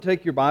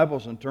Take your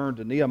Bibles and turn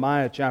to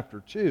Nehemiah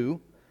chapter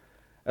 2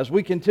 as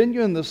we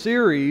continue in the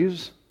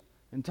series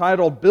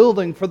entitled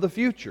Building for the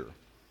Future.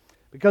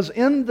 Because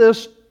in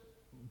this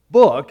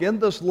book, in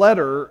this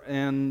letter,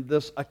 and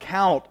this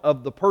account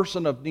of the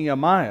person of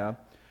Nehemiah,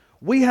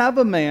 we have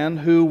a man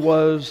who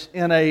was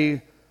in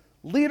a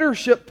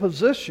leadership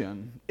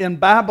position in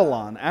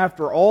Babylon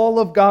after all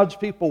of God's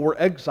people were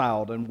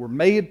exiled and were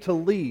made to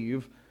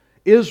leave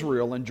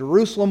Israel. And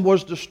Jerusalem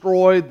was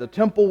destroyed, the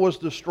temple was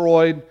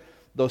destroyed,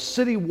 the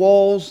city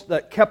walls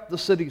that kept the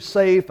city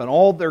safe and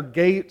all their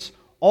gates,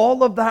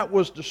 all of that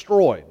was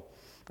destroyed.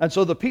 And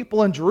so the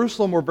people in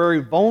Jerusalem were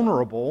very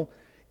vulnerable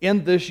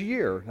in this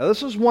year. Now,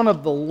 this is one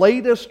of the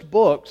latest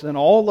books in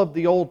all of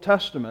the Old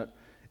Testament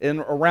in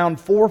around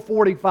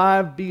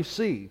 445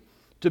 BC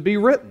to be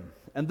written.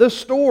 And this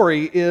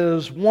story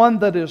is one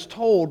that is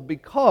told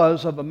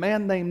because of a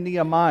man named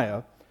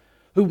Nehemiah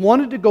who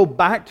wanted to go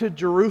back to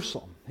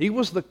Jerusalem. He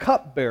was the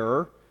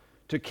cupbearer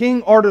to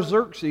King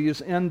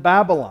Artaxerxes in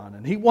Babylon,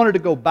 and he wanted to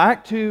go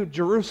back to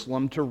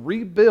Jerusalem to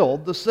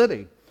rebuild the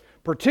city,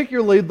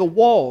 particularly the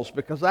walls,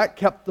 because that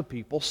kept the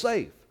people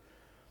safe.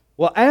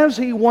 Well, as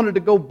he wanted to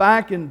go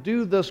back and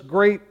do this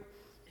great,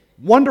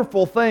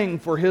 wonderful thing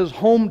for his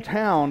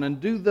hometown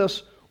and do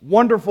this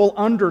wonderful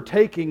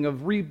undertaking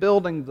of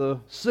rebuilding the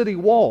city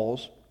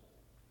walls,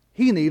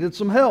 he needed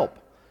some help.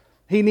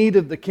 He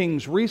needed the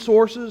king's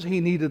resources,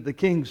 he needed the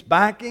king's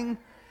backing.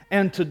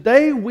 And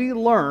today we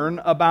learn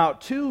about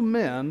two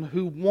men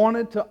who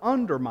wanted to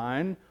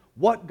undermine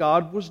what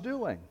God was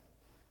doing.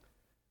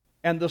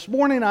 And this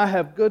morning I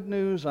have good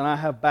news and I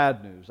have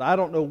bad news. I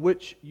don't know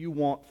which you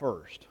want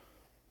first.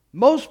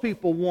 Most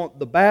people want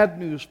the bad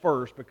news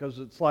first because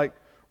it's like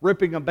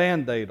ripping a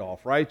Band-Aid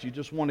off, right? You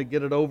just want to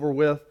get it over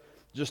with.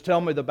 Just tell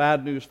me the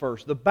bad news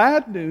first. The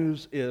bad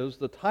news is,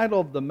 the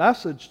title of the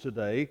message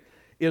today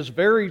is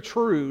very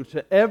true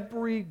to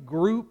every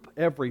group,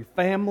 every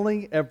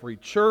family, every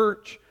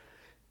church,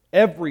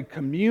 every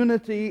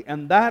community,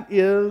 and that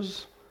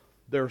is,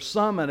 there's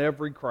some in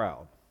every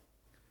crowd.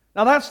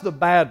 Now that's the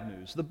bad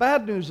news. The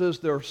bad news is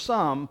there's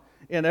some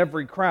in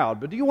every crowd.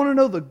 But do you want to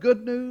know the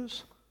good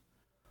news?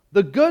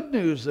 The good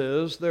news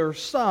is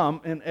there's some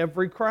in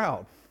every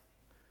crowd.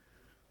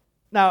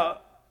 Now,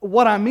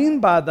 what I mean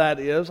by that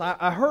is,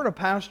 I heard a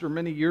pastor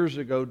many years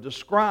ago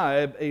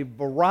describe a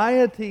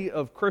variety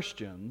of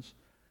Christians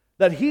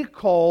that he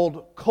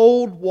called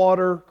cold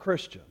water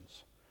Christians.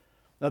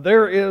 Now,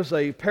 there is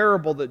a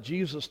parable that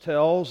Jesus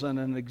tells and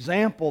an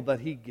example that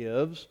he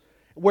gives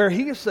where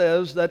he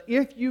says that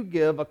if you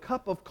give a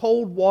cup of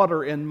cold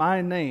water in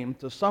my name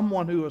to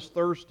someone who is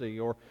thirsty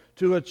or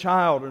to a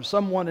child or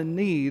someone in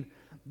need,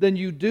 then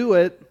you do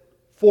it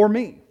for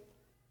me.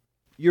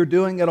 You're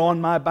doing it on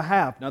my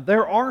behalf. Now,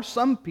 there are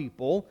some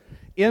people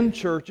in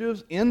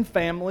churches, in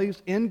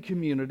families, in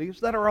communities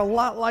that are a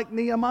lot like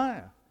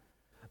Nehemiah.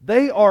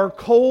 They are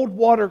cold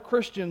water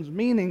Christians,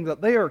 meaning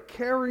that they are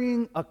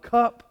carrying a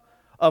cup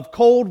of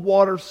cold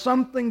water,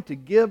 something to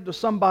give to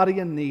somebody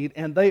in need,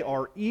 and they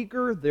are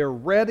eager, they're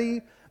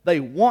ready, they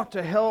want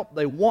to help,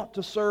 they want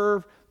to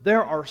serve.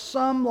 There are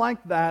some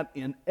like that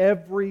in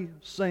every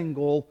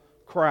single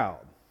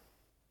crowd.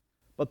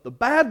 But the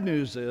bad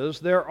news is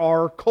there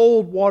are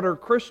cold water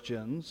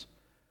Christians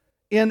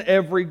in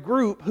every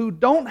group who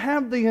don't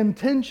have the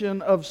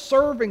intention of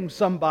serving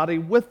somebody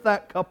with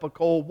that cup of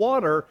cold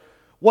water.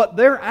 What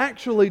they're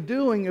actually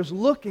doing is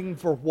looking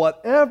for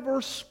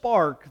whatever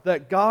spark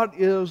that God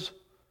is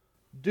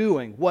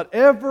doing,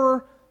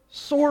 whatever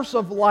source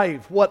of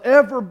life,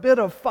 whatever bit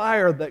of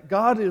fire that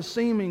God is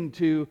seeming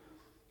to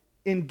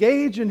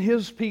engage in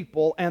His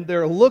people, and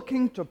they're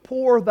looking to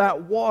pour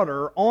that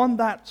water on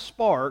that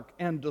spark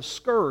and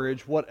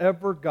discourage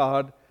whatever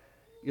God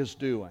is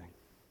doing.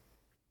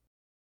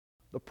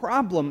 The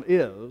problem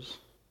is,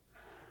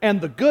 and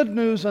the good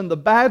news and the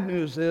bad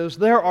news is,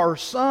 there are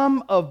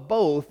some of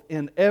both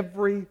in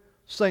every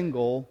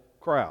single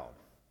crowd.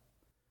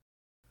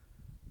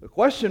 The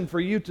question for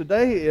you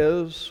today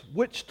is,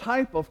 which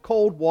type of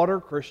cold water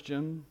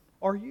Christian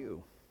are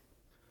you?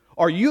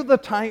 Are you the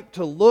type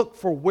to look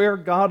for where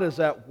God is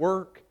at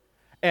work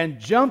and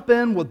jump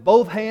in with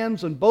both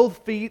hands and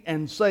both feet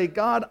and say,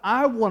 God,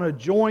 I want to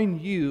join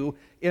you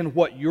in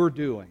what you're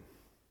doing?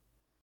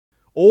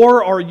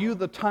 Or are you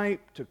the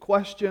type to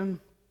question,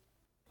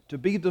 to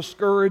be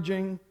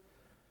discouraging,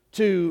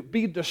 to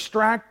be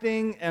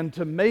distracting, and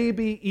to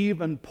maybe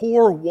even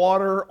pour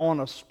water on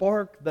a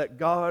spark that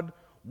God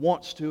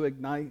wants to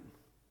ignite?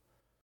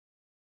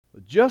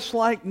 Just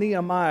like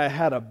Nehemiah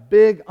had a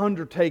big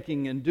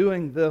undertaking in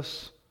doing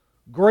this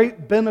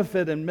great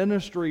benefit and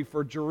ministry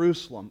for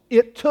Jerusalem,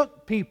 it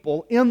took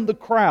people in the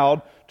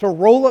crowd to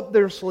roll up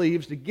their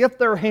sleeves, to get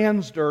their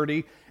hands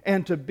dirty,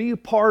 and to be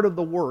part of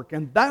the work.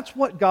 And that's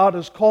what God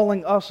is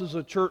calling us as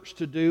a church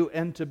to do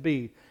and to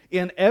be.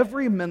 In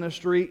every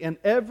ministry, in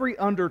every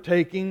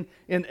undertaking,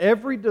 in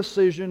every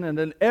decision, and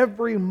in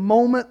every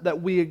moment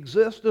that we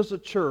exist as a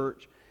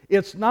church,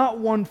 it's not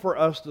one for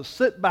us to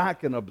sit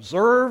back and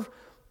observe.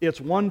 It's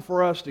one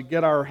for us to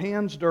get our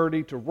hands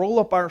dirty, to roll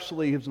up our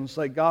sleeves and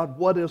say, God,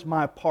 what is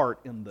my part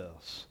in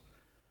this?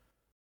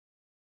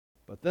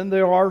 But then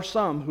there are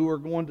some who are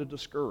going to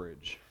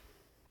discourage.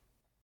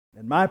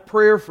 And my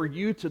prayer for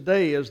you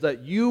today is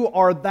that you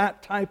are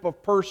that type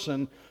of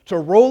person to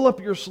roll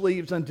up your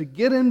sleeves and to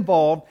get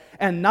involved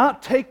and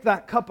not take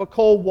that cup of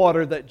cold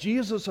water that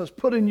Jesus has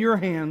put in your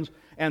hands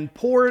and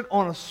pour it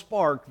on a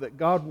spark that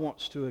God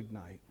wants to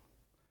ignite.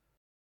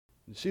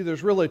 You see,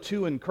 there's really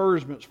two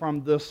encouragements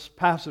from this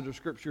passage of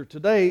Scripture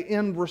today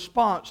in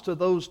response to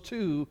those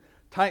two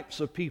types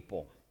of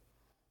people.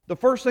 The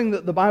first thing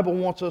that the Bible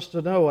wants us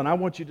to know, and I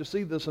want you to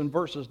see this in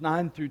verses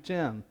 9 through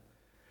 10,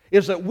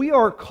 is that we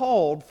are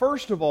called,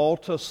 first of all,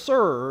 to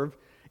serve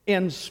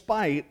in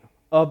spite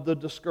of the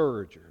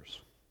discouragers.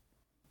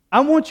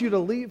 I want you to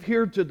leave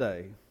here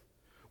today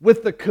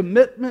with the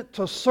commitment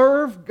to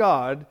serve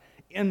God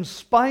in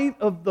spite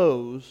of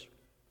those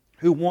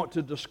who want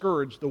to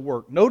discourage the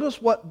work.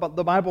 Notice what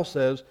the Bible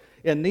says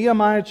in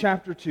Nehemiah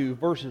chapter 2,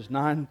 verses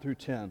 9 through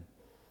 10.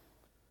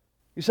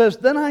 He says,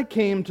 "Then I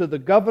came to the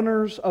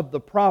governors of the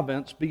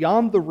province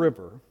beyond the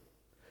river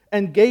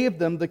and gave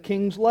them the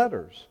king's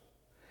letters.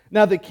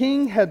 Now the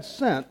king had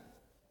sent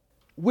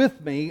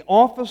with me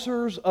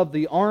officers of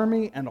the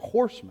army and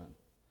horsemen.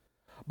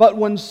 But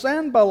when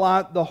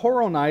Sanballat the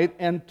Horonite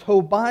and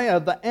Tobiah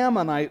the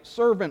Ammonite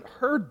servant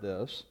heard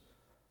this,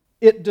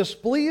 it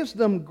displeased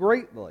them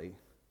greatly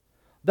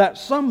that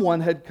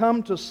someone had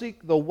come to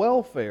seek the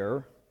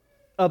welfare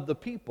of the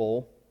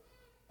people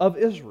of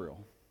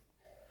Israel."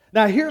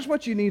 Now here's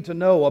what you need to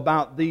know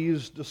about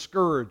these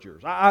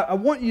discouragers. I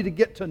want you to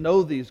get to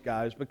know these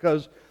guys,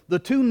 because the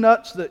two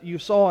nuts that you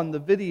saw in the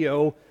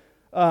video,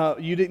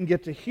 you didn't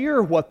get to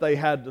hear what they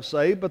had to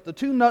say, but the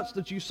two nuts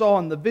that you saw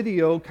in the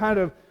video kind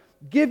of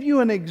give you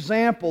an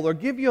example or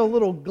give you a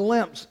little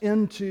glimpse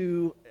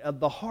into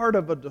the heart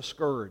of a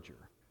discourager.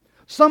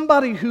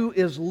 Somebody who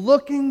is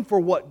looking for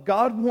what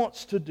God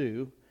wants to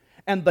do,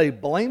 and they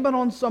blame it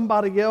on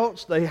somebody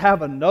else, they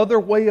have another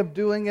way of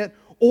doing it,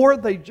 or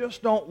they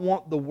just don't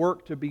want the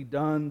work to be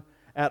done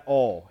at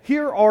all.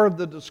 Here are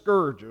the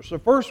discouragers. The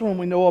first one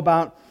we know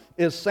about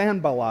is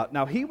Sanballat.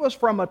 Now, he was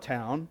from a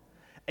town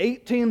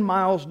 18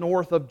 miles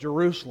north of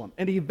Jerusalem,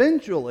 and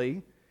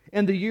eventually,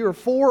 in the year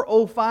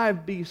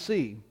 405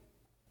 BC,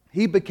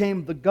 he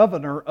became the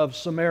governor of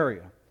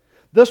Samaria.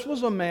 This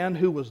was a man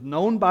who was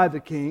known by the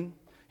king.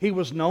 He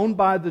was known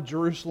by the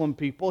Jerusalem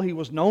people. He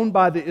was known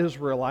by the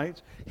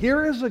Israelites.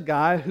 Here is a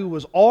guy who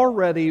was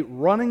already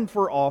running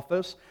for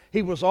office.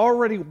 He was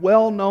already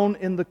well known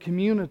in the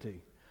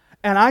community.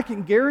 And I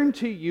can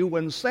guarantee you,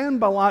 when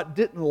Sanballat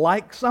didn't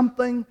like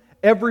something,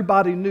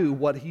 everybody knew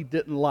what he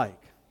didn't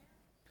like.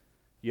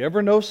 You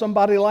ever know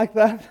somebody like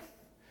that?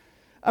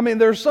 I mean,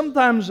 there's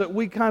sometimes that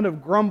we kind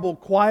of grumble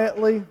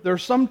quietly.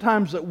 There's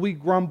sometimes that we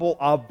grumble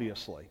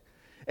obviously.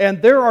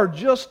 And there are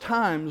just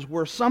times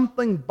where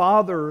something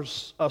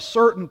bothers a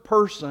certain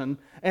person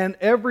and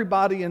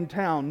everybody in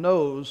town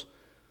knows,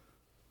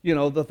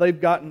 that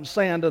they've gotten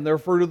sand in their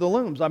Fruit of the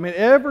Looms. I mean,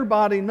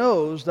 everybody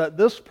knows that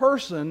this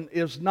person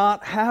is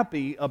not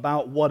happy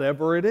about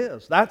whatever it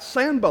is. That's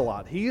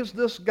Sanballat. He is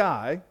this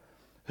guy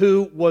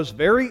who was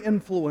very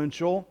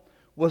influential,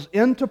 was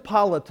into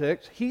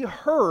politics. He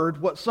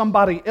heard what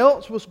somebody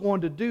else was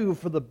going to do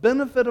for the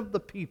benefit of the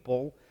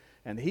people,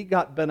 and he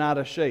got bent out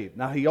of shape.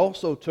 Now, he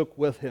also took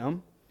with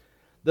him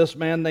this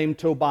man named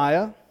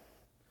Tobiah,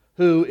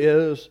 who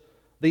is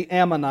the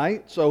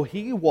Ammonite. So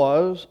he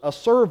was a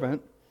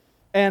servant,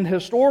 and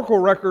historical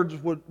records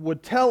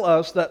would tell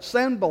us that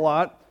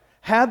Sanballat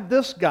had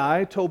this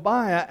guy,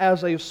 Tobiah,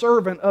 as a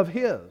servant of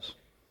his.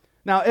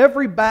 Now,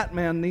 every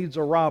Batman needs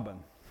a Robin,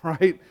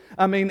 right?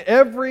 I mean,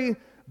 every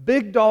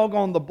big dog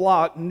on the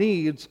block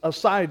needs a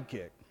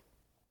sidekick.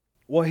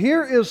 Well,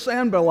 here is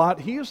Sanballat.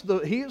 He's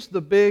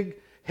the big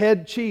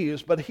head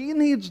cheese, but he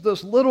needs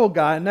this little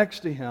guy next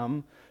to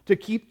him to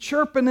keep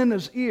chirping in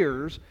his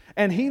ears,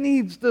 and he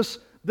needs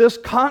this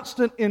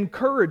constant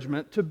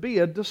encouragement to be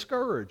a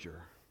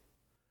discourager.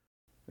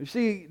 You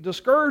see,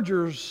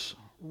 discouragers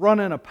run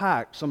in a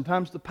pack.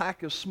 Sometimes the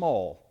pack is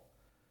small,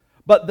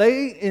 but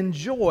they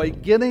enjoy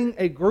getting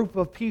a group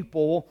of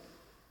people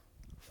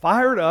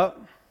fired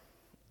up,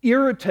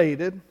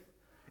 irritated,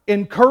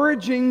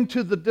 encouraging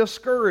to the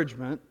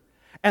discouragement,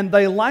 and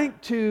they like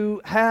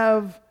to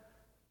have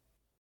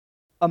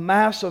a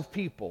mass of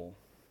people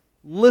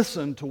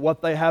listen to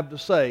what they have to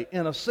say.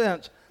 In a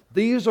sense,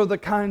 these are the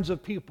kinds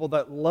of people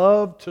that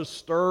love to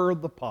stir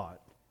the pot.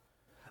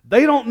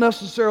 They don't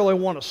necessarily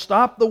want to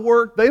stop the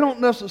work. They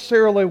don't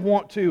necessarily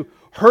want to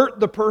hurt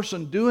the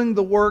person doing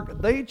the work.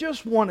 They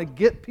just want to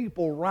get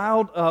people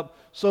riled up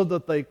so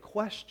that they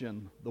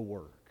question the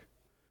work.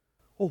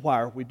 Well, why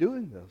are we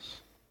doing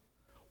this?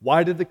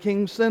 Why did the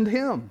king send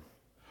him?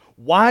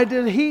 Why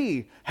did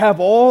he have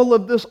all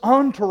of this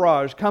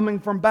entourage coming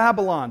from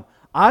Babylon?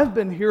 I've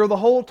been here the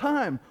whole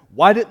time.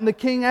 Why didn't the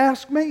king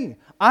ask me?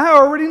 I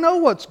already know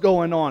what's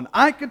going on.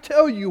 I could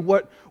tell you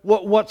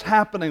what's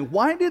happening.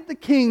 Why did the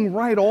king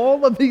write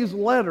all of these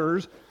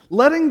letters,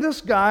 letting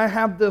this guy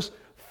have this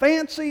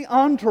fancy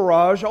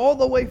entourage all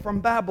the way from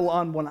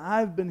Babylon when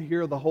I've been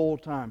here the whole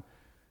time?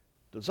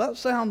 Does that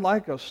sound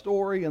like a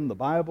story in the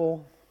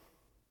Bible?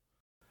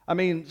 I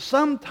mean,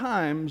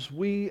 sometimes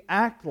we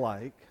act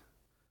like,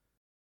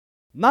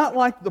 not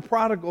like the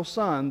prodigal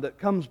son that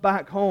comes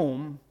back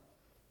home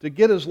to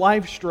get his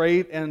life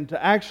straight and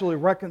to actually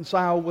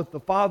reconcile with the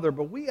father,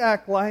 but we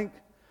act like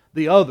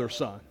the other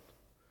son.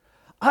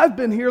 I've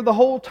been here the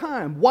whole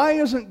time. Why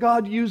isn't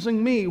God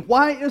using me?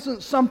 Why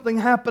isn't something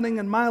happening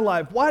in my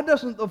life? Why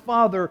doesn't the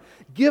Father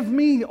give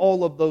me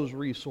all of those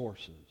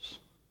resources?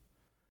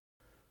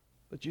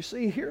 But you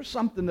see, here's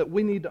something that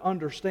we need to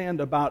understand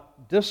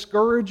about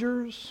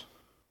discouragers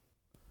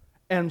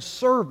and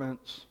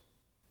servants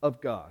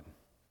of God.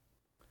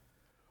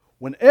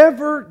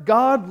 Whenever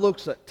God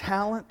looks at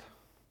talent,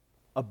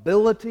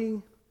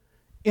 ability,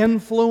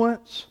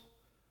 influence,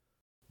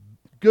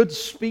 good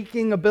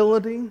speaking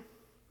ability,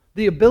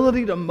 the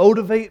ability to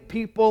motivate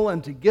people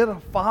and to get a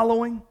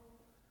following,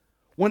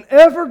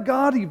 whenever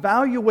God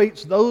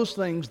evaluates those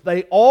things,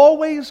 they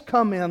always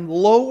come in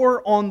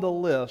lower on the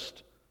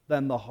list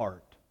than the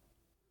heart.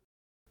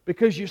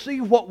 Because you see,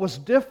 what was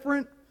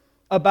different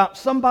about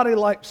somebody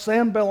like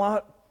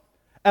Sanballat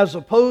as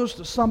opposed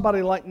to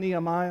somebody like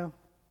Nehemiah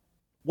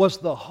was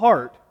the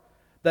heart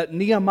that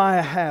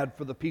Nehemiah had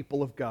for the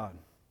people of God.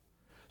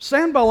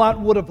 Sanballat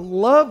would have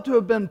loved to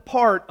have been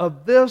part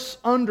of this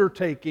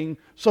undertaking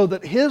so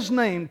that his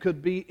name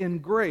could be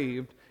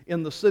engraved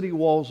in the city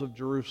walls of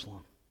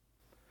Jerusalem.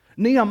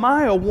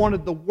 Nehemiah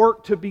wanted the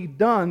work to be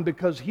done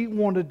because he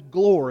wanted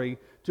glory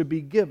to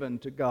be given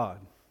to God.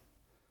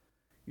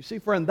 You see,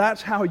 friend,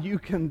 that's how you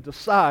can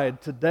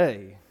decide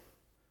today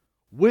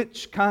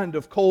which kind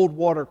of cold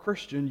water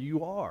Christian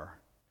you are.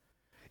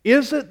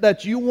 Is it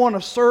that you want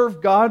to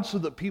serve God so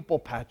that people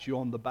pat you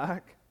on the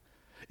back?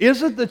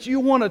 Is it that you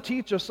want to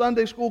teach a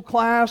Sunday school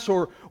class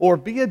or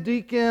be a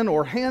deacon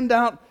or hand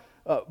out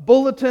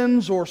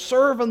bulletins or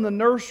serve in the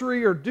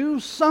nursery or do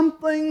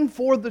something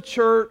for the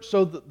church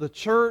so that the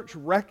church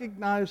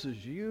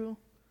recognizes you?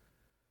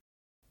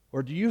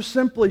 Or do you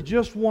simply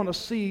just want to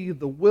see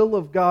the will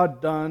of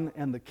God done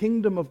and the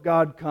kingdom of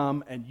God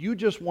come and you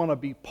just want to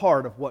be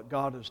part of what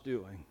God is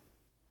doing?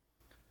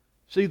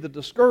 See, the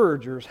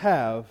discouragers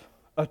have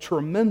a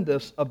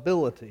tremendous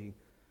ability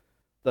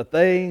that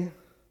they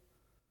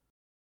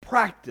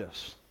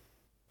practice.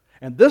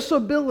 And this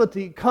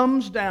ability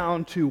comes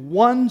down to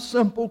one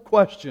simple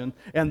question,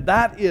 and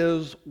that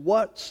is,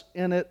 what's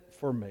in it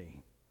for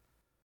me?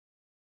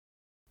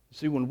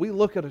 See, when we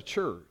look at a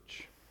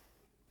church,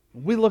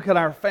 when we look at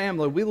our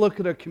family, we look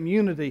at a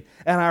community,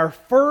 and our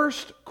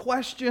first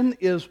question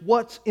is,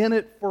 what's in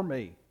it for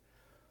me?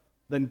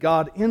 Then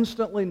God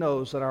instantly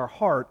knows that our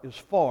heart is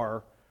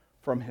far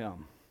from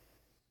Him.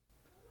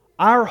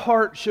 Our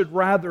heart should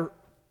rather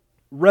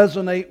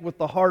resonate with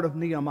the heart of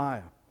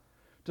Nehemiah.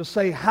 To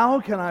say,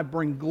 how can I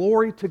bring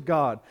glory to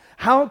God?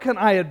 How can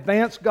I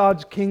advance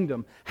God's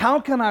kingdom? How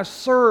can I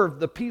serve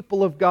the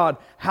people of God?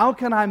 How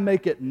can I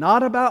make it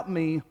not about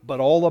me, but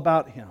all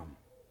about Him?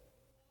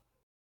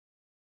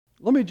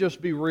 Let me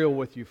just be real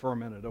with you for a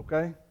minute,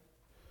 okay?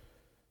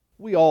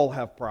 We all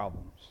have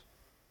problems.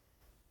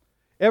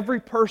 Every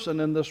person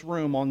in this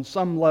room on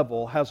some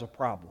level has a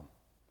problem.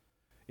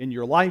 In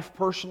your life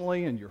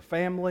personally, in your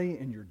family,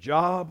 in your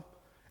job,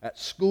 at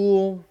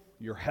school,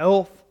 your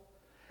health.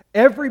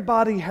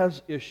 Everybody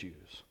has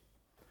issues.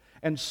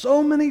 And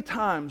so many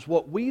times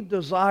what we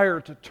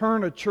desire to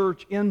turn a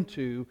church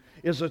into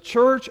is a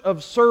church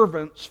of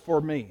servants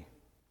for me.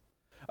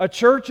 A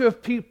church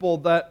of people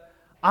that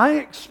I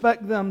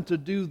expect them to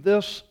do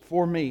this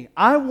for me.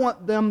 I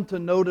want them to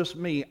notice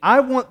me. I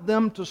want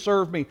them to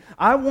serve me.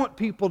 I want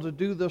people to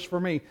do this for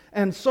me.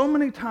 And so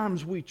many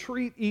times we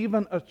treat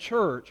even a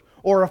church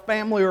or a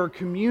family or a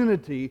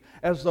community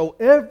as though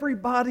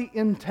everybody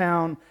in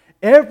town,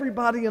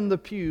 everybody in the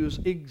pews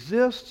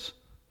exists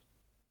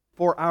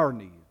for our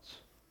needs.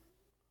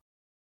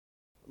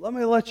 Let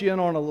me let you in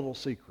on a little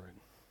secret.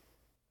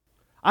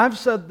 I've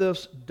said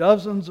this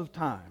dozens of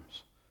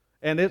times,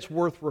 and it's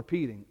worth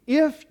repeating.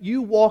 If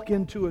you walk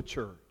into a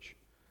church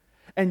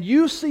and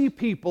you see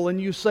people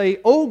and you say,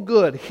 "Oh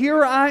good,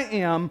 here I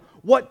am,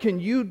 what can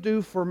you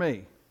do for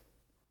me?"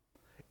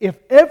 If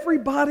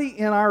everybody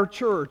in our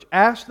church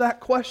asked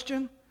that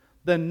question,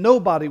 then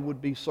nobody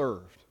would be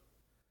served.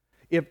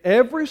 If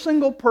every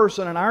single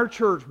person in our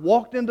church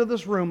walked into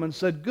this room and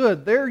said,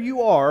 "Good, there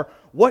you are,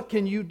 what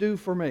can you do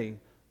for me?"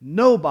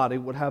 nobody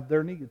would have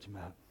their needs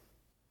met.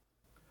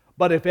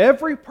 But if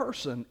every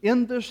person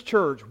in this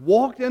church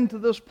walked into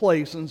this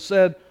place and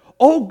said,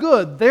 "Oh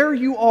good, there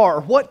you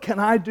are, what can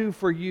I do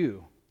for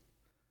you?"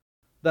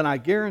 then I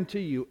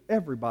guarantee you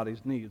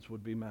everybody's needs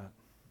would be met.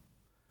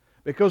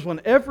 Because when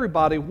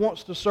everybody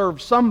wants to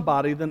serve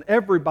somebody, then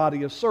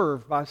everybody is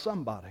served by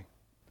somebody.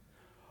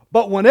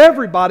 But when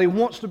everybody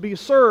wants to be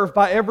served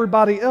by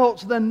everybody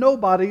else, then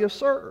nobody is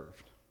served.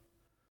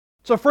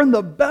 So friend,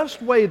 the best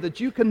way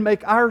that you can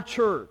make our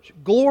church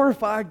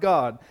glorify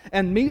God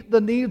and meet the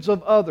needs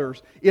of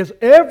others is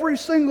every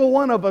single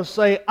one of us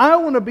say, "I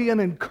want to be an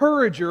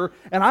encourager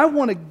and I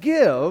want to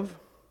give,"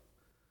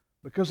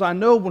 because I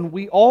know when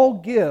we all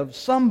give,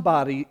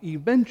 somebody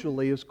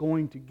eventually is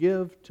going to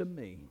give to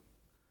me.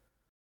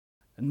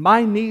 and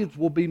my needs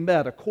will be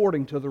met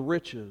according to the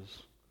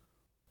riches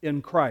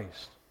in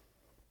Christ.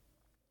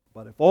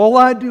 But if all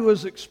I do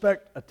is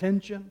expect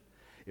attention,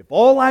 if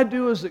all I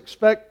do is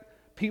expect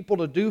people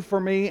to do for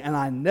me, and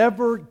I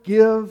never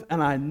give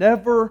and I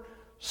never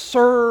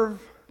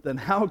serve, then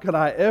how could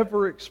I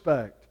ever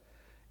expect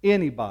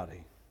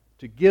anybody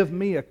to give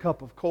me a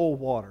cup of cold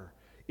water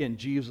in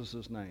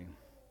Jesus' name?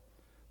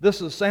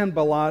 This is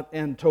Sanballat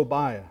and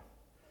Tobiah.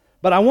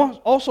 But I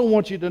also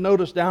want you to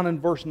notice down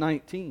in verse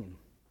 19.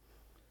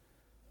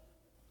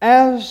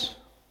 As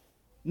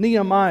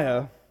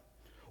Nehemiah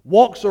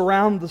walks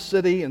around the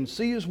city and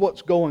sees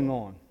what's going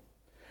on,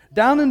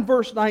 down in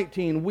verse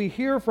 19, we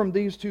hear from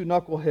these two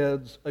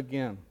knuckleheads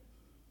again.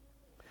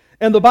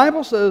 And the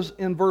Bible says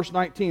in verse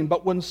 19,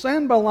 "But when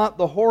Sanballat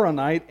the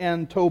Horonite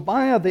and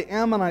Tobiah the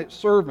Ammonite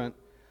servant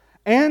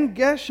and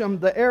Geshem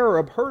the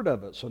Arab heard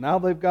of it," so now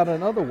they've got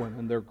another one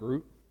in their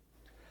group,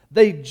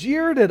 "they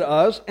jeered at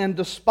us and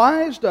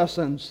despised us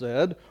and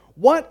said,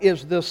 'What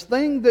is this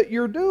thing that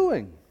you're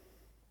doing?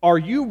 Are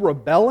you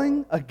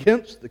rebelling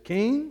against the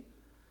king?'"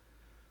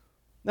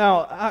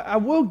 Now, I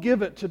will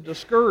give it to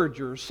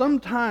discouragers.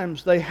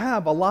 Sometimes they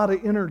have a lot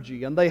of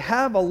energy and they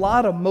have a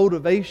lot of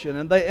motivation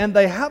and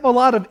they have a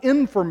lot of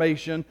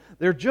information.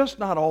 They're just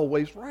not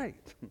always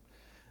right.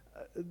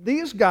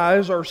 These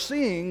guys are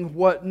seeing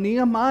what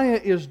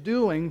Nehemiah is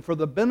doing for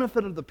the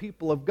benefit of the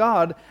people of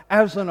God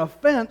as an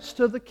offense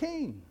to the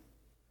king.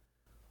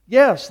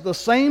 Yes, the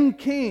same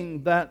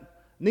king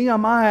that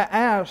Nehemiah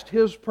asked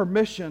his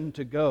permission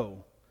to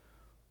go.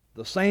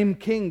 The same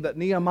king that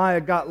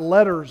Nehemiah got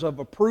letters of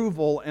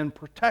approval and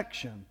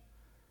protection.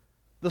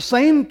 The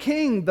same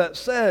king that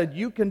said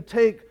you can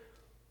take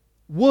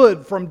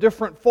wood from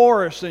different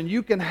forests and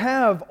you can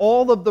have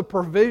all of the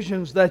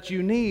provisions that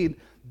you need.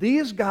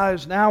 These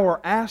guys now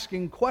are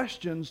asking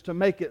questions to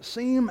make it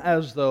seem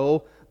as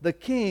though the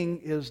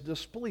king is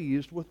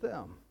displeased with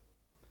them.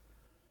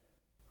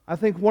 I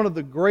think one of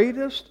the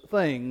greatest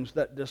things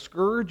that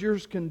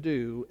discouragers can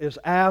do is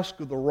ask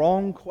the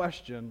wrong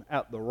question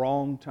at the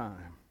wrong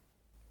time.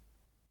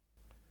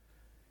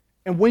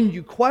 And when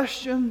you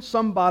question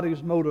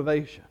somebody's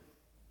motivation,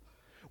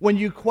 when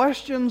you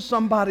question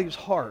somebody's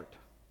heart,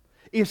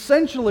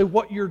 essentially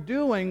what you're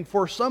doing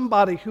for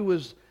somebody who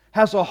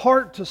has a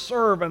heart to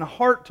serve and a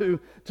heart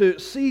to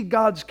see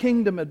God's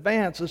kingdom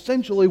advance,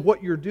 essentially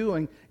what you're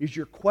doing is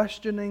you're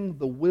questioning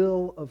the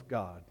will of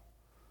God.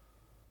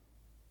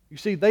 You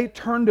see, they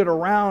turned it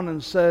around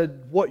and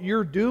said, what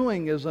you're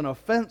doing is an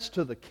offense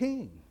to the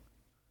king.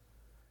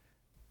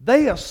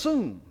 They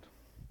assumed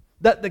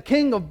that the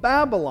king of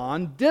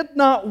Babylon did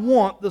not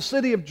want the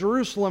city of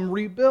Jerusalem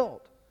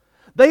rebuilt.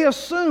 They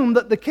assumed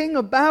that the king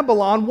of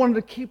Babylon wanted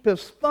to keep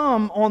his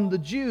thumb on the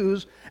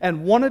Jews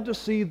and wanted to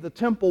see the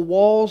temple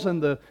walls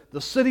and the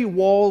city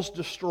walls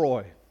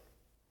destroyed.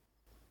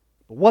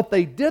 But what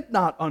they did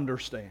not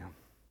understand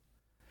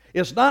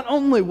is not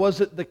only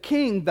was it the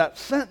king that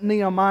sent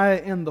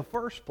Nehemiah in the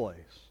first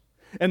place,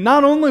 and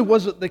not only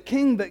was it the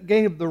king that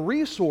gave the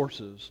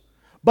resources,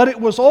 but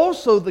it was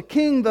also the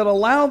king that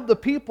allowed the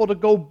people to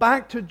go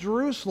back to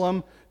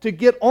Jerusalem to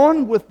get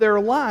on with their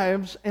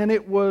lives, and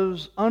it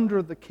was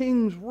under the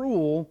king's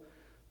rule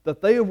that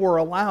they were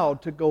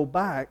allowed to go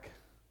back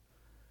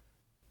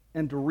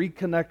and to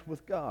reconnect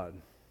with God.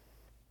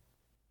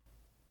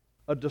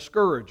 A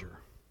discourager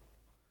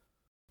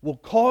will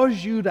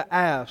cause you to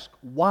ask,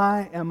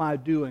 why am I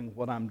doing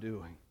what I'm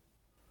doing?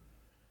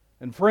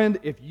 And friend,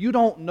 if you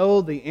don't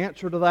know the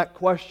answer to that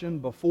question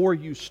before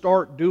you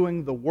start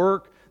doing the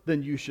work,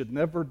 then you should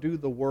never do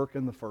the work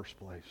in the first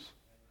place.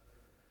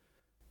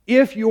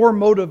 If your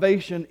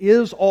motivation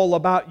is all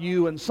about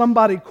you and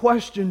somebody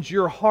questions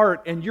your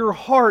heart and your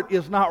heart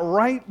is not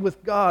right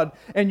with God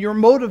and your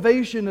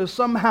motivation is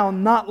somehow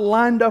not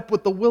lined up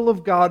with the will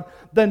of God,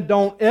 then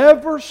don't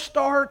ever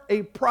start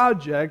a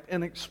project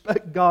and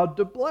expect God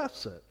to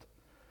bless it.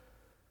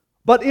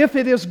 But if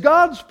it is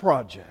God's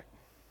project,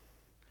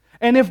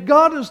 and if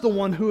God is the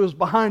one who is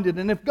behind it,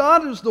 and if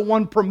God is the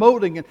one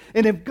promoting it,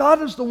 and if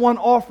God is the one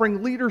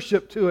offering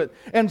leadership to it,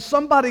 and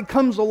somebody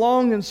comes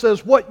along and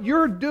says, what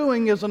you're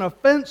doing is an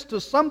offense to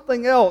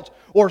something else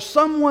or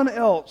someone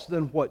else,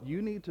 then what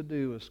you need to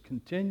do is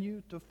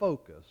continue to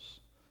focus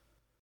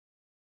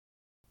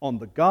on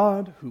the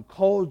God who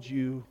called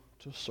you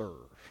to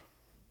serve.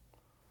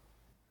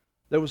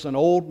 There was an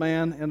old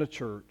man in a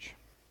church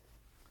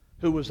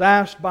who was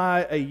asked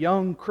by a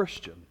young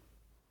Christian,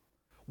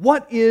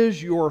 what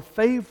is your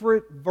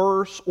favorite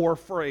verse or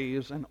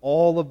phrase in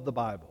all of the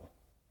Bible?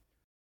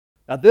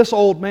 Now, this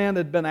old man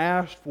had been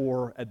asked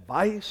for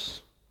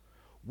advice,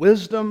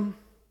 wisdom.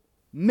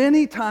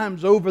 Many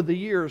times over the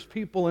years,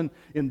 people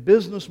in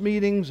business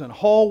meetings and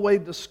hallway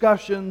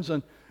discussions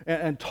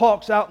and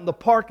talks out in the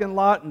parking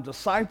lot and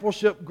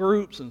discipleship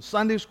groups and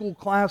Sunday school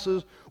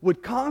classes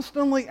would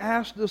constantly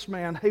ask this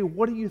man, hey,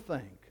 what do you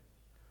think?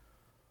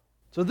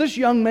 So this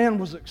young man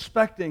was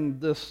expecting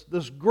this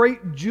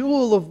great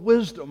jewel of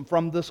wisdom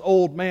from this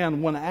old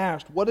man when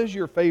asked, what is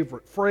your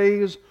favorite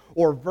phrase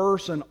or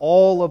verse in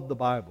all of the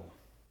Bible?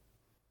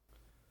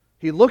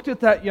 He looked at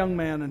that young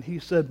man and he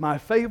said, my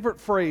favorite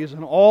phrase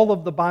in all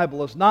of the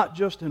Bible is not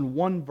just in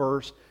one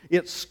verse,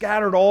 it's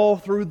scattered all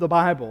through the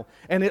Bible.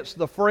 And it's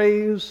the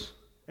phrase,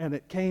 and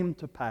it came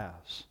to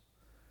pass.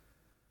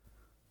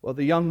 Well,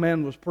 the young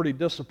man was pretty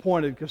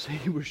disappointed because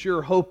he was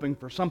sure hoping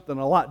for something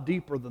a lot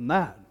deeper than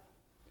that.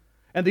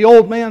 And the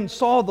old man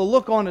saw the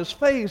look on his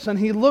face, and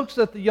he looks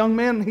at the young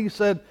man and he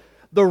said,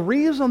 the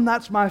reason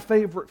that's my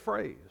favorite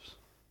phrase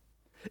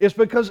is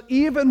because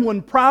even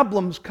when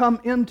problems come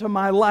into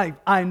my life,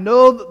 I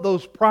know that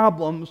those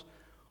problems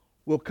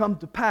will come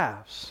to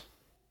pass.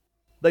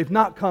 They've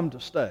not come to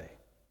stay.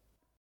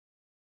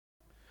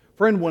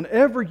 Friend,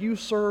 whenever you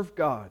serve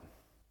God,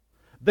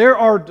 there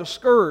are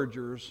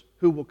discouragers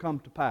who will come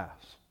to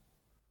pass.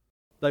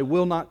 They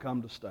will not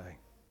come to stay.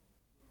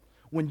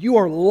 When you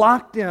are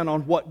locked in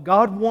on what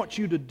God wants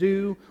you to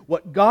do,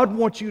 what God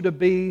wants you to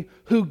be,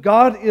 who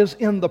God is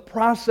in the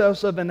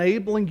process of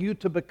enabling you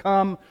to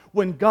become,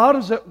 when God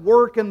is at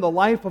work in the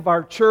life of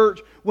our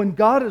church, when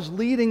God is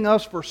leading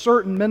us for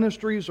certain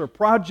ministries or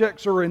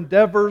projects or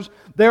endeavors,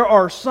 there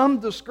are some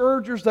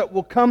discouragers that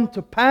will come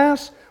to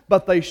pass,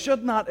 but they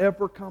should not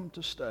ever come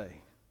to stay.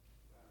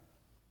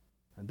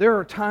 And there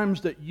are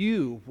times that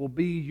you will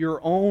be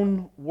your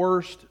own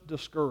worst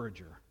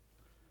discourager.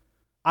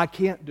 I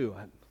can't do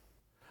it.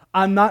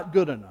 I'm not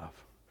good enough.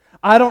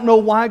 I don't know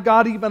why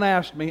God even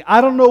asked me.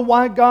 I don't know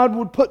why God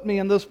would put me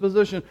in this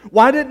position.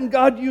 Why didn't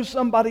God use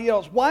somebody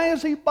else? Why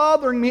is He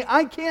bothering me?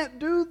 I can't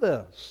do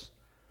this.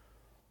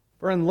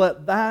 Friend,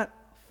 let that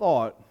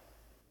thought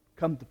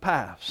come to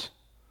pass.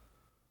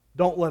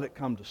 Don't let it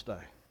come to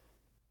stay.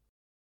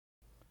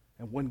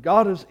 And when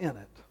God is in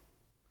it,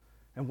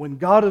 and when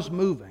God is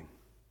moving,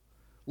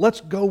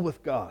 let's go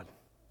with God.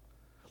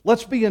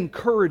 Let's be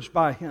encouraged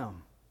by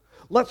Him.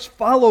 Let's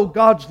follow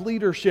God's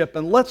leadership,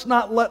 and let's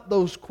not let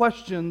those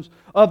questions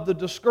of the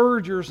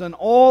discouragers and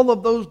all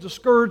of those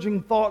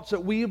discouraging thoughts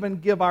that we even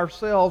give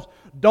ourselves,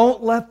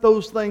 don't let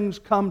those things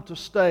come to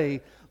stay.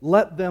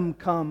 Let them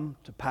come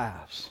to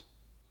pass.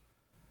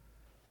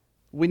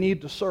 We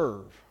need to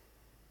serve,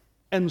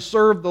 and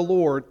serve the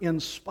Lord in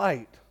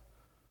spite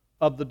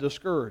of the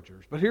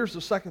discouragers. But here's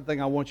the second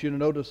thing I want you to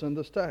notice in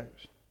this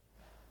text.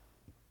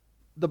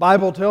 The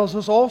Bible tells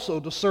us also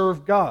to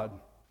serve God.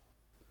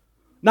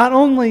 Not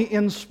only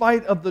in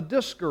spite of the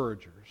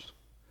discouragers,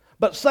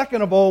 but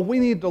second of all, we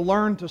need to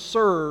learn to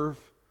serve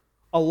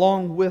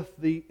along with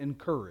the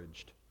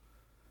encouraged.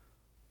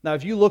 Now,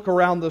 if you look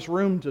around this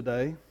room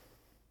today,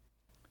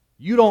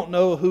 you don't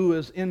know who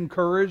is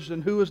encouraged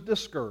and who is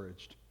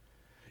discouraged.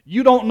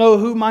 You don't know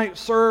who might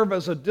serve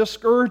as a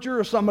discourager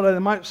or somebody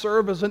that might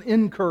serve as an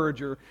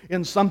encourager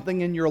in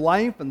something in your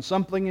life and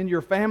something in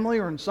your family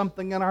or in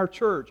something in our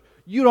church.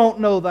 You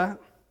don't know that.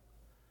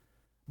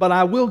 But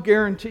I will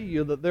guarantee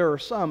you that there are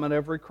some in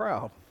every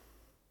crowd.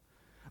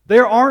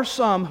 There are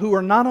some who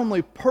are not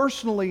only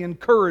personally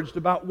encouraged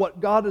about what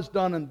God has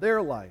done in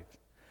their life,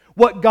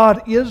 what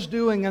God is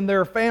doing in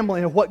their family,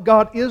 and what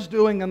God is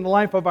doing in the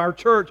life of our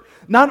church.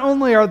 Not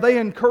only are they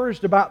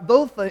encouraged about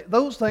those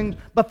things,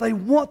 but they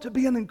want to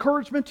be an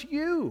encouragement to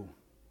you.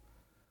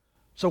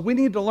 So we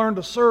need to learn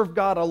to serve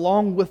God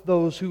along with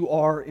those who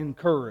are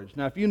encouraged.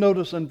 Now, if you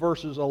notice in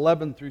verses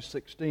 11 through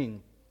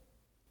 16,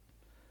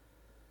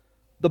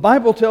 the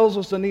Bible tells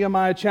us in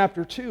Nehemiah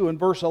chapter 2 and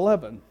verse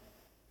 11,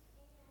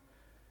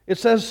 it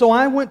says, "So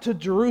I went to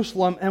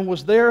Jerusalem and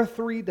was there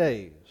 3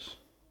 days.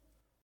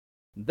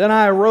 Then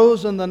I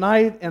arose in the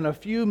night and a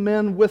few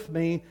men with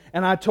me,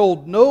 and I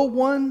told no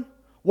one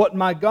what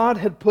my God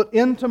had put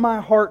into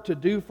my heart to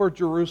do for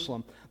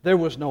Jerusalem. There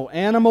was no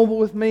animal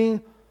with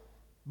me,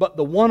 but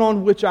the one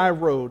on which I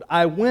rode.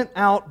 I went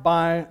out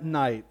by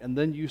night." And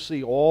then you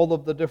see all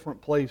of the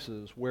different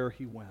places where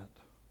he went.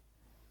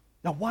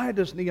 Now, why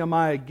does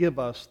Nehemiah give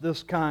us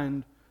this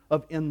kind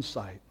of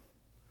insight?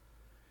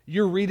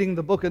 You're reading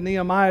the book of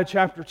Nehemiah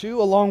chapter 2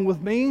 along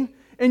with me,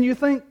 and you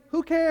think,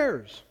 who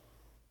cares?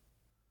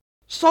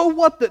 So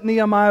what that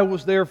Nehemiah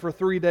was there for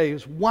 3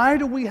 days? Why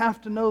do we have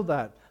to know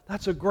that?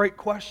 That's a great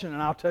question,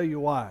 and I'll tell you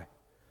why.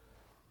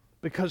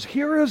 Because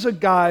here is a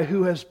guy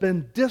who has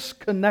been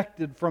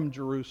disconnected from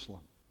Jerusalem.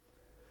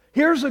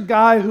 Here's a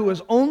guy who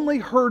has only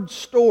heard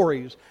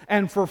stories,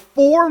 and for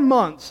 4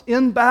 months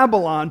in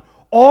Babylon,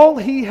 all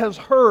he has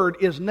heard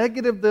is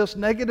negative this,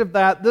 negative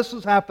that, this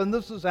has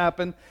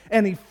happened,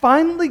 and he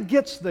finally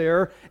gets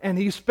there and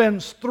he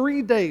spends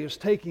 3 days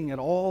taking it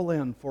all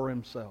in for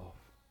himself.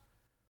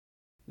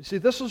 You see,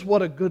 this is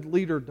what a good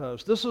leader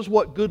does. This is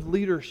what good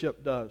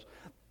leadership does.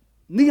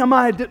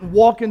 Nehemiah didn't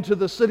walk into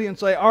the city and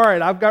say, all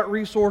right, I've got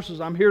resources,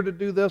 I'm here to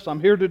do this, I'm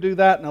here to do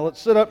that, now let's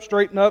sit up,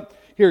 straighten up,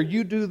 here,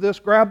 you do this,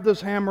 grab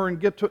this hammer and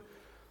get to it.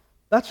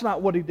 That's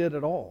not what he did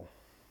at all.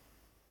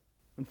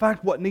 In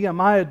fact, what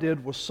Nehemiah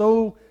did was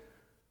so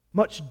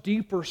much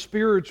deeper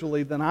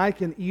spiritually than I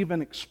can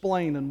even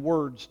explain in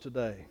words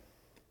today.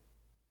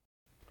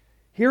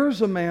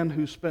 Here's a man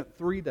who spent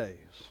 3 days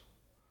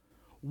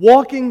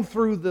walking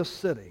through this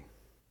city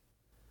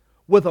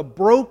with a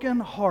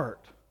broken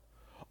heart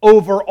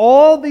over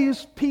all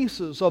these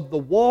pieces of the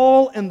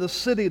wall and the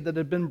city that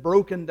had been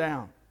broken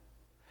down.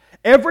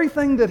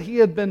 Everything that he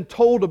had been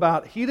told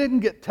about, he didn't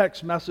get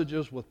text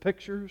messages with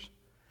pictures.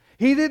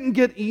 He didn't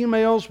get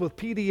emails with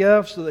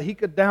PDFs so that he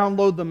could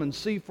download them and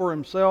see for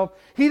himself.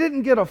 He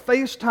didn't get a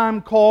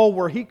FaceTime call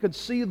where he could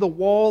see the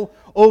wall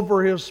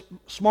over his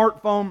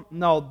smartphone.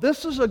 No,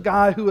 this is a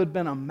guy who had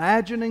been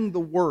imagining the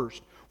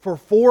worst for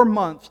 4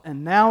 months,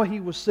 and now he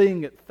was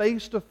seeing it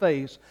face to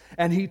face,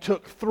 and he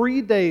took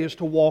 3 days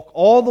to walk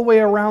all the way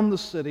around the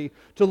city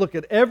to look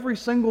at every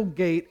single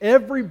gate,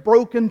 every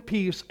broken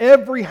piece,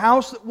 every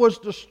house that was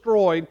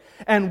destroyed,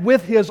 and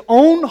with his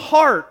own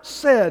heart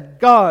said,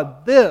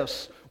 God,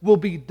 this will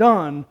be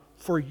done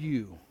for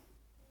you.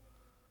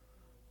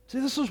 See,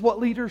 this is what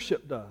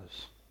leadership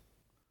does.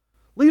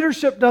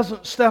 Leadership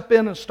doesn't step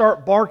in and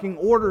start barking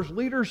orders.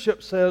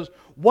 Leadership says,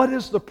 what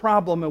is the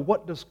problem and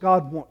what does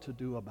God want to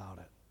do about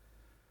it?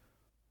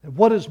 And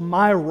what is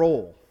my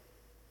role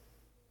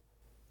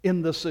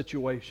in this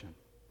situation?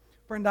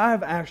 Friend, I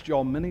have asked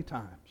y'all many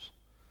times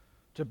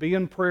to be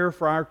in prayer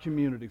for our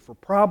community, for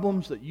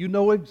problems that you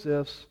know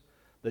exist,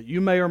 that you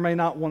may or may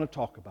not want to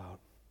talk about.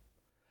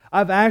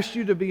 I've asked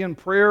you to be in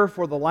prayer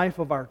for the life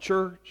of our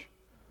church,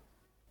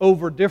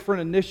 over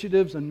different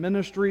initiatives and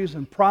ministries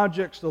and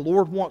projects the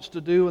Lord wants to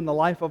do in the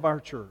life of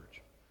our church.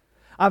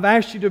 I've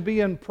asked you to be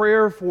in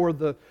prayer for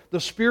the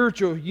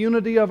spiritual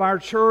unity of our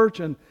church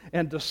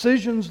and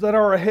decisions that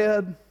are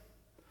ahead.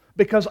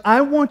 Because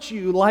I want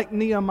you, like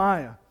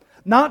Nehemiah,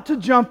 not to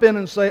jump in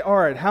and say, all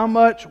right, how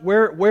much,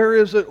 where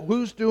is it,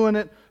 who's doing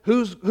it,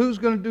 who's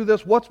going to do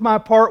this, what's my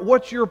part,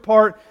 what's your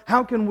part,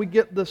 how can we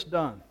get this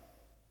done?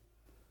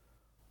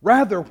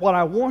 Rather, what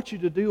I want you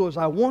to do is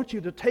I want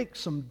you to take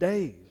some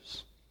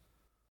days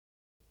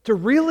to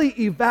really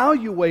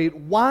evaluate,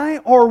 why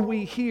are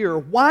we here?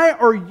 Why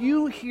are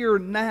you here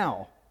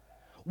now?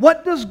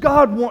 What does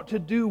God want to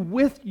do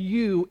with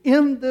you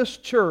in this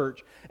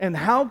church? And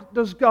how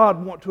does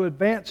God want to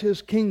advance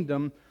His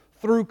kingdom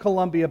through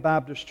Columbia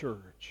Baptist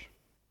Church?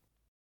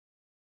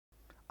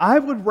 I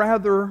would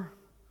rather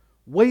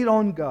wait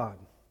on God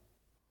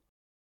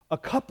a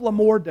couple of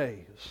more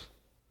days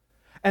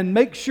and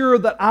make sure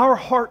that our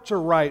hearts are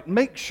right,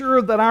 make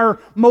sure that our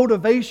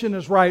motivation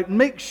is right,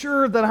 make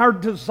sure that our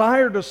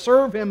desire to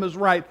serve Him is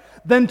right,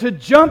 than to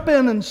jump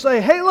in and say,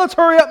 hey, let's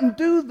hurry up and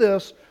do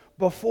this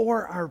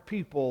before our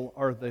people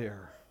are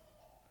there.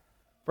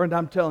 Friend,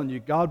 I'm telling you,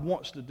 God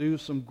wants to do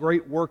some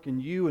great work in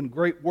you and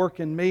great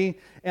work in me,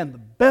 and the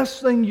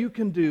best thing you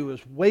can do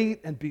is wait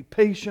and be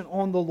patient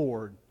on the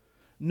Lord,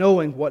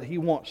 knowing what He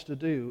wants to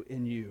do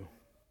in you.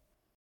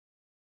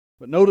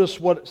 But notice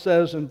what it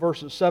says in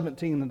verses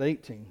 17 and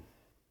 18.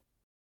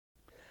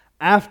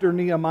 After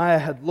Nehemiah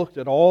had looked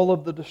at all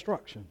of the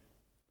destruction,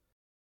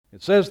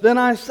 it says, then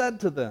I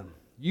said to them,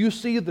 you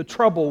see the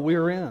trouble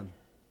we're in.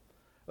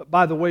 But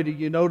by the way, do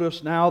you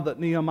notice now that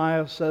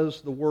Nehemiah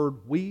says the word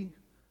we?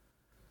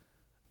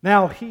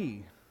 Now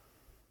he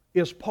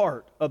is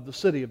part of the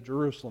city of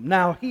Jerusalem.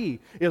 Now he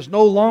is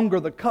no longer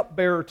the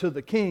cupbearer to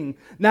the king.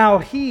 Now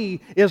he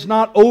is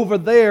not over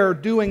there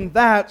doing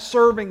that,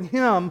 serving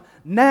him.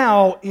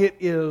 Now it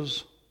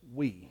is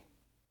we.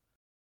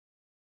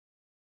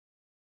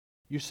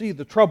 You see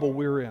the trouble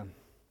we're in.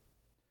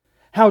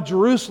 How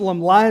Jerusalem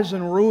lies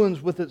in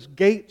ruins with its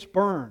gates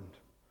burned.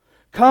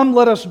 Come,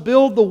 let us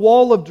build the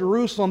wall of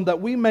Jerusalem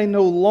that we may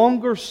no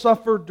longer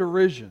suffer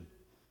derision.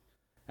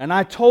 And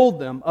I told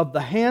them of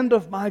the hand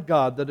of my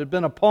God that had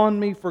been upon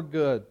me for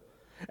good,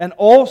 and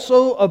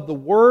also of the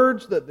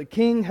words that the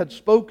king had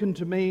spoken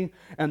to me,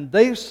 and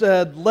they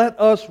said, let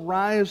us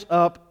rise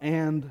up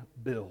and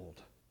build.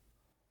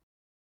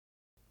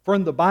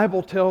 Friend, the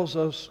Bible tells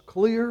us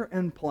clear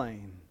and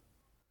plain,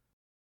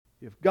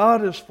 if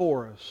God is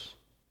for us,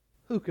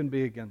 who can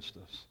be against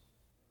us?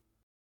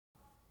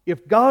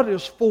 If God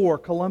is for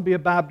Columbia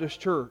Baptist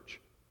Church,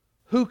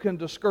 who can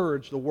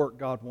discourage the work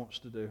God wants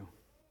to do?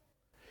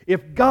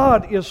 If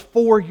God is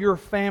for your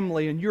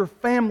family and your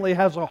family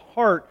has a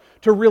heart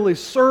to really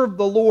serve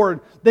the Lord,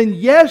 then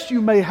yes,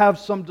 you may have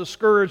some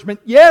discouragement.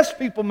 Yes,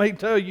 people may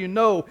tell you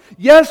no.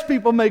 Yes,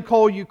 people may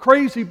call you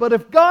crazy. But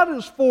if God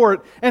is for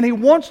it and He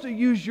wants to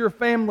use your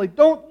family,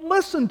 don't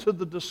listen to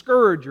the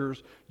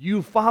discouragers.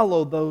 You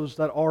follow those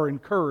that are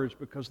encouraged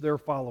because they're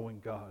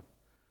following God.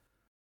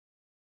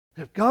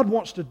 If God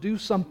wants to do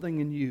something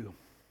in you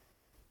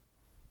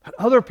that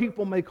other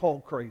people may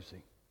call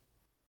crazy,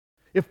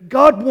 if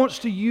God wants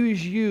to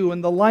use you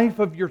in the life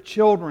of your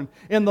children,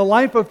 in the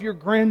life of your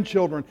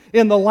grandchildren,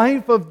 in the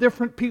life of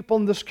different people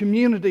in this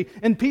community,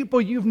 and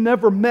people you've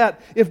never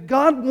met, if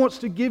God wants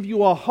to give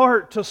you a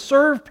heart to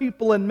serve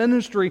people in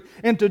ministry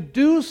and to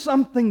do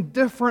something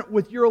different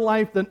with your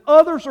life than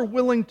others are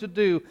willing to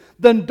do,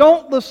 then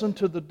don't listen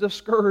to the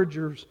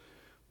discouragers,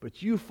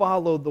 but you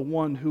follow the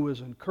one who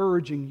is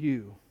encouraging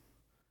you,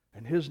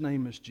 and His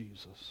name is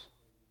Jesus.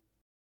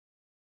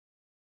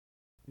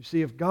 You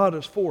see, if God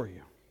is for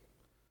you,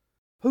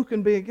 who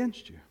can be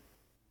against you?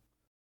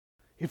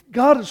 If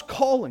God is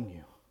calling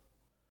you,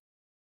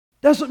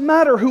 doesn't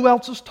matter who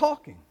else is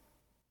talking.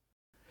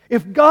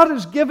 If God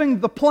is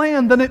giving the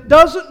plan, then it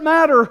doesn't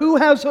matter who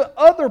has an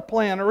other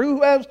plan or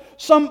who has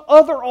some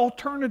other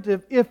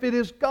alternative. If it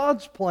is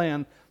God's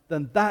plan,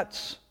 then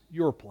that's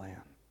your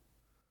plan.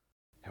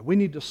 And we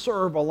need to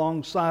serve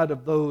alongside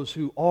of those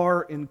who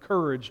are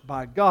encouraged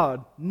by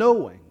God,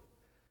 knowing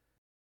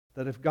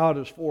that if God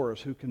is for us,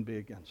 who can be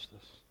against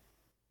us?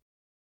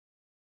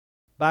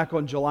 Back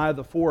on July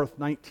the 4th,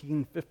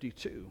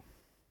 1952,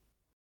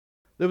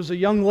 there was a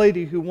young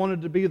lady who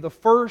wanted to be the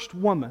first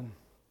woman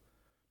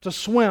to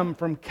swim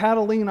from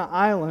Catalina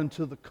Island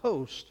to the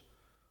coast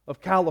of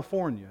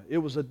California. It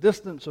was a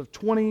distance of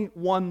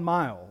 21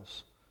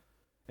 miles.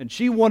 And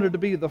she wanted to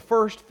be the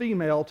first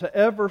female to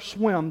ever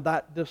swim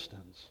that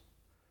distance.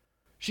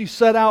 She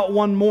set out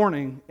one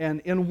morning,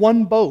 and in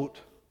one boat,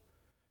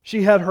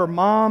 she had her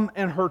mom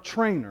and her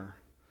trainer.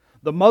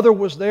 The mother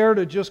was there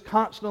to just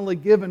constantly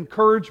give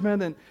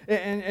encouragement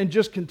and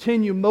just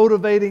continue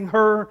motivating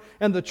her.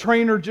 And the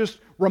trainer just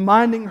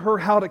reminding her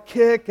how to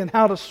kick and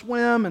how to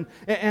swim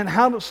and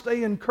how to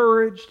stay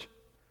encouraged.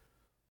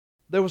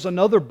 There was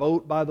another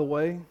boat, by the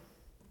way,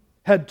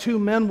 had two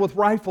men with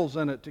rifles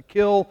in it to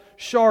kill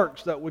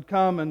sharks that would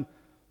come and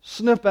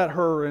snip at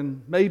her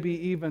and maybe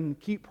even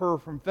keep her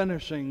from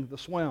finishing the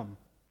swim.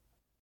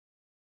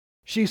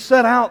 She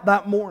set out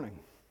that morning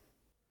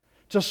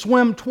to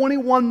swim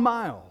 21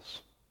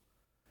 miles.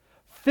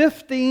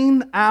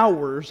 15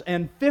 hours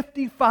and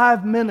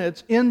 55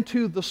 minutes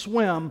into the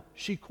swim,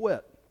 she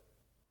quit.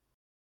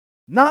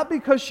 Not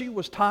because she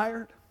was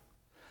tired,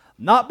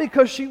 not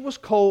because she was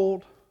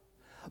cold,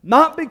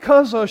 not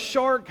because a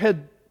shark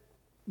had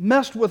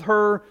messed with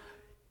her.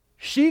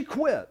 She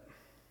quit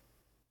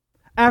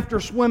after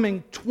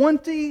swimming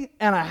 20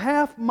 and a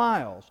half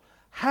miles,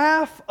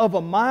 half of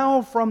a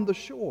mile from the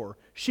shore.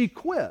 She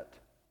quit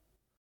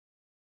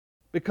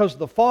because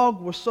the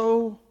fog was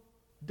so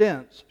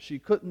dense she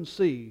couldn't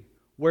see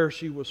where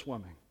she was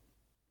swimming.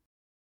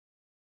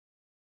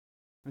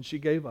 And she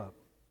gave up.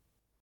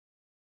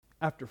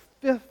 After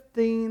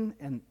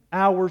 15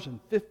 hours and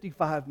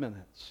 55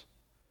 minutes,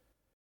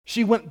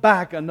 she went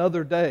back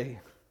another day,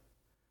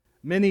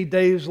 many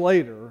days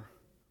later,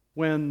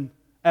 when,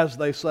 as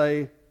they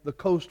say, the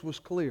coast was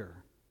clear.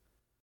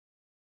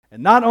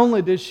 And not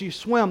only did she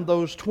swim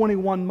those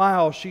 21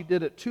 miles, she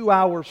did it 2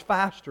 hours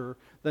faster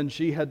than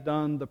she had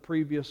done the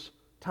previous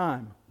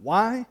time.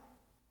 Why?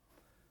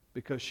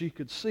 Because she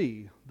could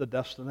see the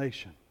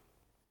destination.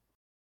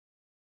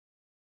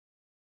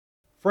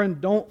 Friend,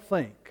 don't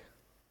think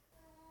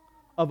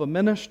of a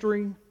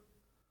ministry,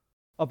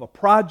 of a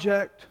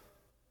project,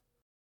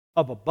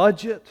 of a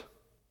budget,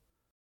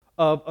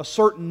 of a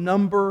certain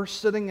number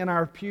sitting in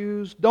our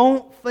pews.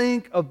 Don't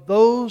think of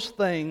those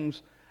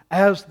things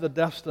as the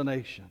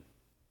destination.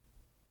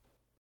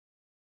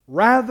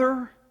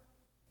 Rather,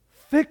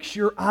 fix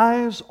your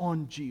eyes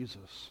on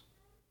Jesus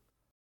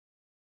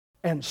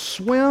and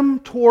swim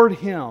toward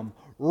Him.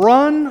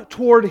 Run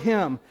toward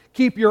Him.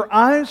 Keep your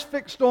eyes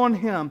fixed on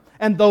Him.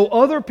 And though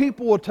other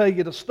people will tell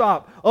you to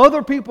stop,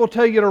 other people will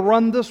tell you to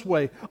run this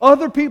way,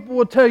 other people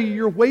will tell you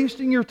you're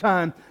wasting your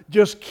time,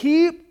 just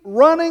keep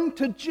running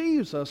to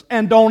Jesus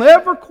and don't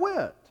ever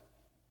quit.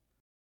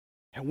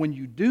 And when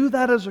you do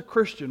that as a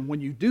Christian, when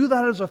you do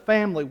that as a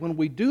family, when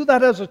we do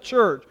that as a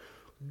church,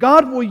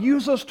 God will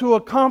use us to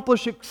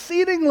accomplish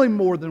exceedingly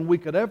more than we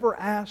could ever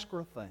ask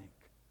or think.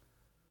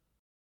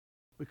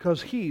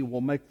 Because He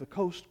will make the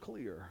coast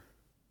clear.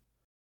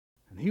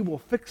 And He will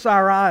fix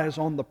our eyes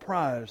on the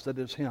prize that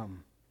is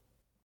Him.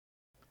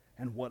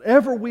 And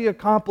whatever we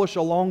accomplish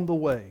along the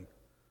way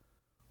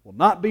will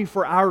not be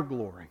for our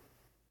glory,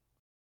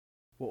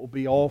 but will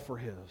be all for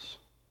His.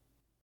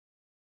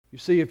 You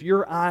see, if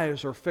your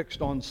eyes are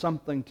fixed on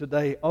something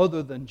today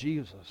other than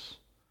Jesus,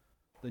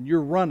 then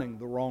you're running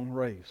the wrong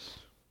race.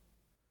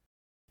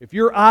 If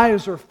your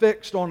eyes are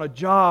fixed on a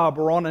job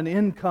or on an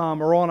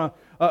income or on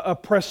a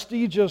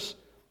prestigious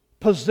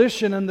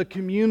position in the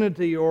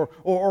community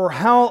or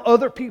how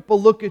other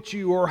people look at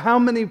you or how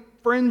many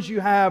friends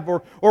you have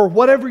or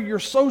whatever your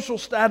social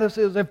status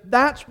is, if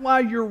that's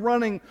why you're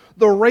running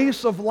the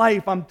race of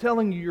life, I'm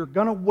telling you, you're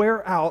going to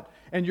wear out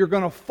and you're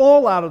going to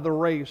fall out of the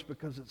race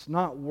because it's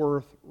not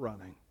worth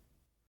running.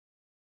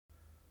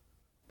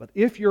 But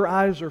if your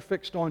eyes are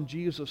fixed on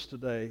Jesus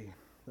today,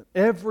 then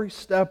every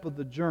step of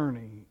the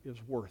journey is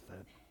worth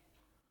it.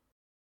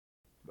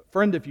 But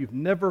friend, if you've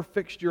never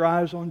fixed your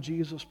eyes on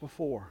Jesus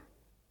before,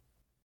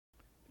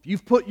 if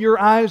you've put your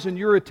eyes and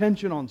your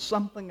attention on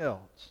something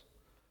else,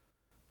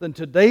 then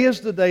today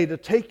is the day to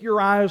take your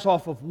eyes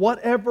off of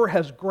whatever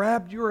has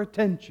grabbed your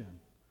attention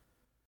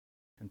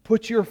and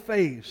put your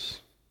face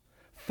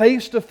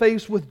to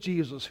face with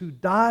Jesus, who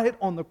died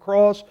on the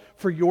cross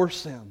for your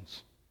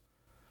sins,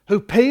 who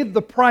paid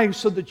the price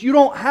so that you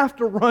don't have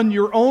to run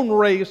your own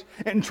race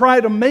and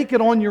try to make it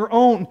on your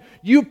own.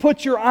 You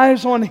put your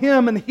eyes on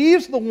Him, and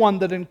He's the one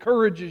that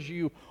encourages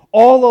you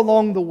all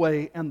along the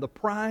way, and the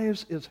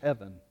prize is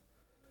heaven.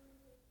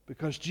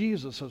 Because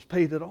Jesus has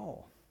paid it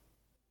all.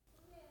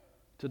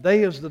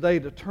 Today is the day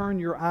to turn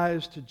your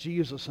eyes to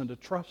Jesus and to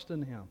trust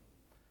in Him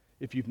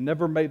if you've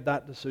never made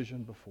that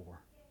decision before.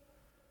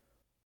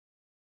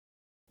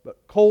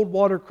 But cold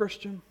water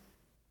Christian,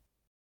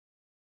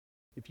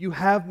 if you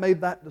have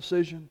made that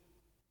decision,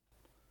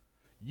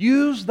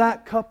 use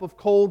that cup of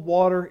cold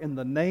water in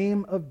the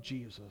name of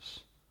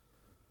Jesus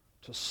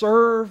to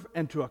serve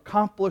and to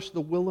accomplish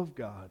the will of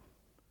God,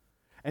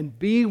 and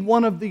be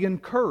one of the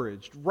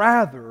encouraged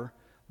rather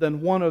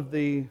than one of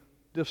the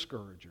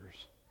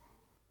discouragers.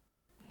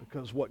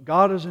 Because what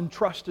God has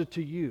entrusted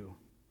to you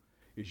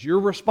is your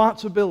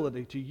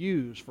responsibility to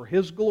use for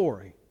His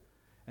glory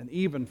and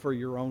even for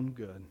your own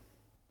good.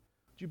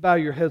 Would you bow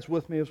your heads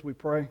with me as we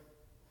pray?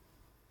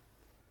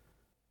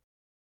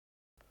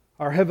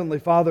 Our Heavenly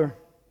Father,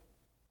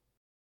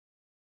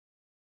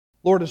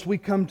 Lord, as we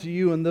come to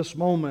you in this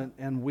moment,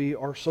 and we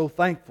are so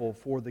thankful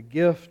for the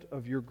gift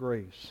of your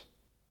grace,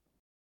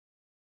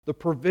 the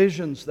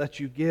provisions that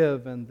you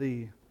give and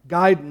the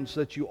guidance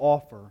that you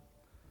offer,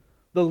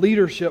 the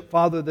leadership,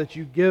 Father, that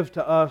you give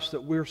to us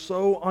that we're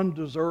so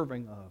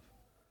undeserving of.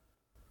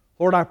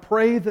 Lord, I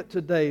pray that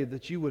today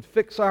that you would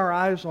fix our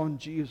eyes on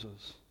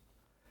Jesus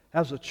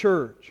as a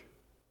church,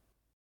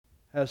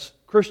 as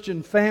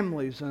Christian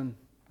families, and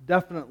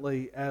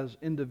definitely as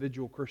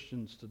individual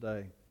Christians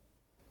today.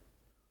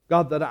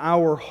 God, that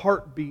our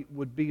heartbeat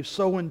would be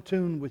so in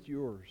tune with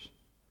yours,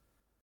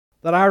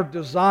 that our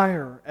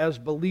desire as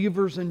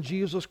believers in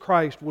Jesus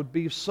Christ would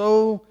be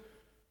so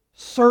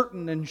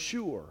certain and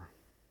sure,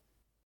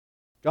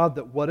 God,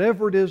 that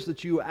whatever it is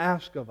that you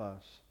ask of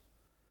us,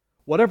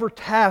 whatever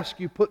task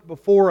you put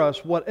before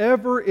us,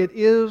 whatever it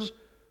is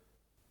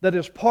that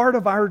is part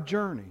of our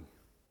journey,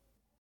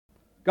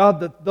 God,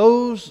 that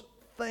those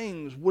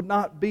things would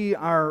not be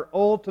our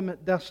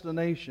ultimate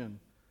destination,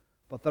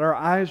 but that our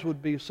eyes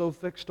would be so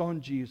fixed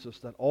on Jesus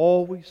that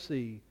all we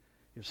see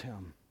is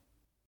Him.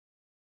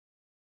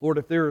 Lord,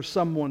 if there is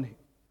someone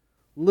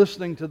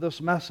listening to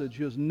this message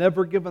who has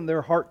never given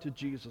their heart to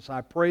Jesus,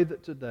 I pray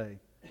that today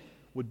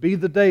would be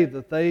the day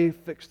that they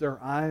fix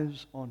their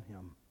eyes on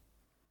Him.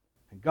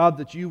 And God,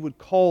 that you would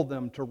call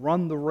them to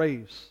run the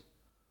race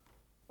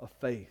of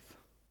faith,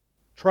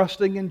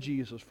 trusting in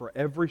Jesus for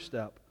every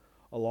step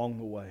along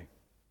the way.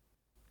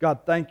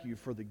 God, thank you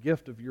for the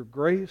gift of your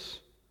grace.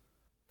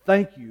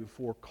 Thank you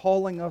for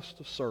calling us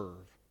to serve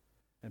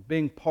and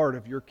being part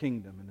of your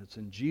kingdom. And it's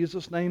in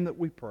Jesus' name that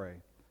we pray.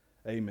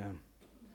 Amen.